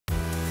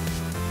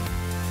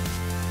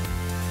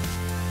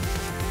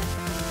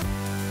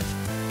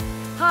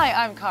Hi,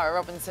 I'm Cara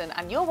Robinson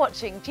and you're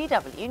watching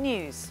GW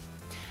News.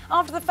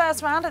 After the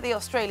first round at the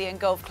Australian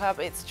Golf Club,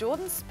 it's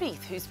Jordan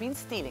Spieth who's been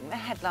stealing the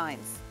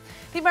headlines.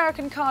 The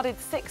American carded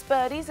 6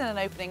 birdies in an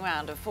opening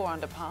round of 4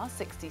 under par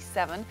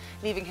 67,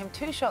 leaving him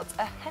 2 shots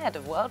ahead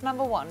of world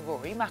number 1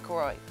 Rory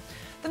McIlroy.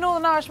 The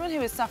Northern Irishman,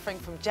 who is suffering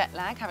from jet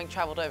lag, having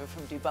travelled over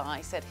from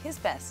Dubai, said his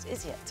best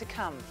is yet to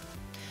come.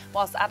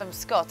 Whilst Adam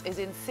Scott is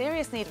in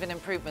serious need of an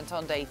improvement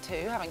on day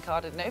 2, having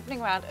carded an opening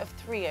round of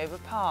 3 over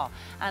par,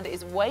 and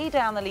is way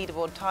down the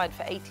leaderboard, tied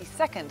for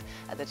 82nd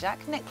at the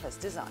Jack Nicklaus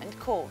designed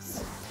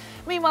course.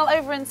 Meanwhile,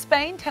 over in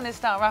Spain, tennis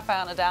star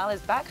Rafael Nadal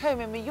is back home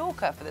in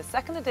Mallorca for the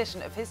 2nd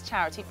edition of his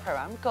charity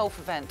Pro-Am golf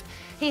event.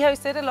 He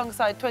hosted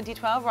alongside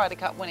 2012 Ryder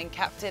Cup winning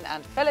captain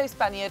and fellow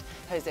Spaniard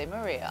Jose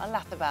Maria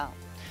Olazabal.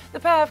 The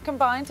pair have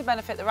combined to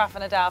benefit the Rafa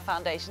Nadal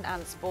Foundation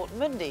and Sport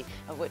Mundi,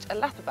 of which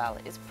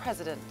Olazabal is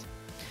president.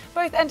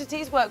 Both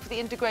entities work for the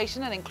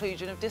integration and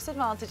inclusion of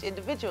disadvantaged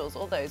individuals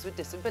or those with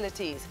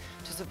disabilities,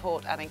 to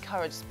support and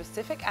encourage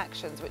specific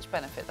actions which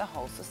benefit the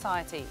whole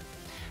society.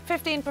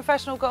 15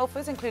 professional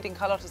golfers, including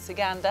Carlota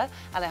Ciganda,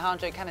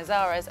 Alejandro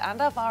Canizares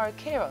and Alvaro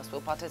Quiros,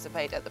 will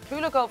participate at the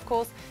Pula Golf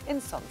Course in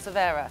Son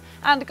Servera.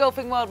 And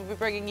Golfing World will be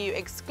bringing you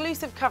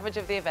exclusive coverage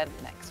of the event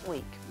next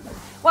week.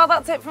 Well,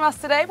 that's it from us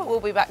today, but we'll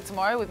be back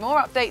tomorrow with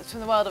more updates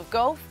from the world of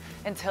golf.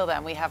 Until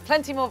then, we have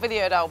plenty more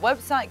video at our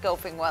website,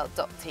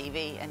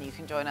 golfingworld.tv, and you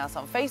can join us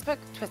on Facebook,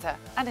 Twitter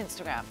and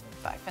Instagram.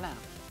 Bye for now.